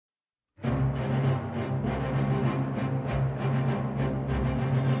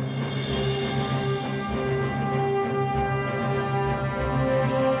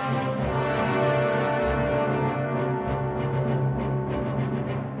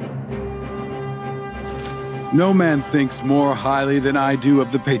No man thinks more highly than I do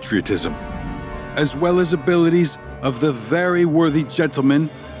of the patriotism, as well as abilities of the very worthy gentlemen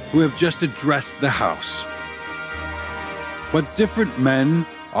who have just addressed the House. But different men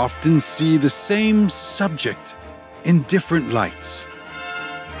often see the same subject in different lights.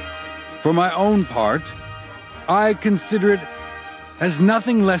 For my own part, I consider it as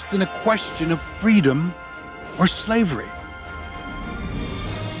nothing less than a question of freedom or slavery.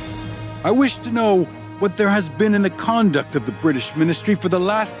 I wish to know what there has been in the conduct of the British ministry for the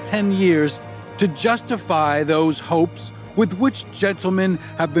last 10 years to justify those hopes with which gentlemen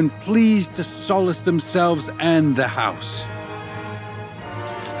have been pleased to solace themselves and the House.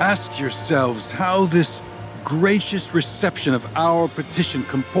 Ask yourselves how this gracious reception of our petition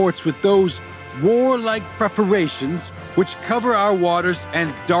comports with those warlike preparations which cover our waters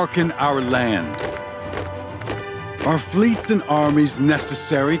and darken our land. Are fleets and armies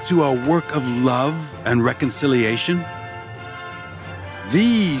necessary to a work of love and reconciliation?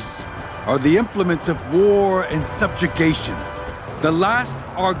 These are the implements of war and subjugation, the last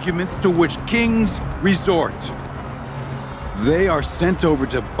arguments to which kings resort. They are sent over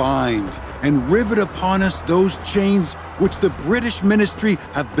to bind and rivet upon us those chains which the British ministry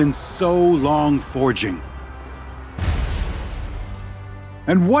have been so long forging.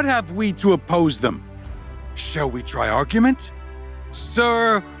 And what have we to oppose them? Shall we try argument?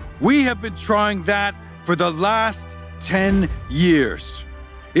 Sir, we have been trying that for the last 10 years.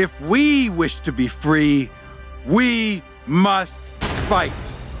 If we wish to be free, we must fight.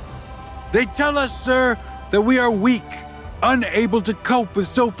 They tell us, sir, that we are weak, unable to cope with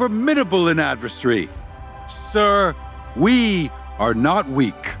so formidable an adversary. Sir, we are not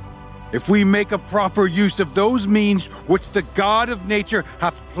weak. If we make a proper use of those means which the God of nature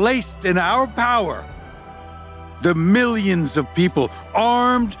hath placed in our power, the millions of people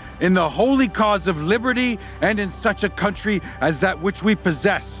armed in the holy cause of liberty and in such a country as that which we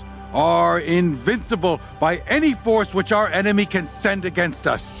possess are invincible by any force which our enemy can send against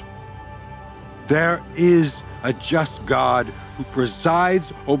us. There is a just God who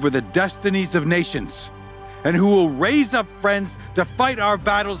presides over the destinies of nations and who will raise up friends to fight our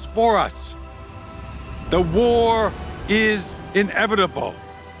battles for us. The war is inevitable,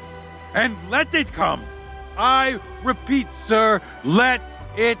 and let it come. I repeat, sir, let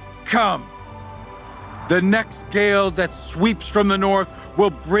it come. The next gale that sweeps from the north will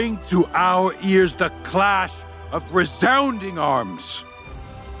bring to our ears the clash of resounding arms.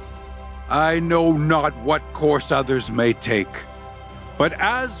 I know not what course others may take, but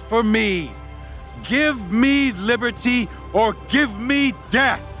as for me, give me liberty or give me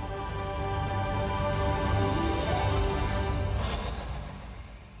death.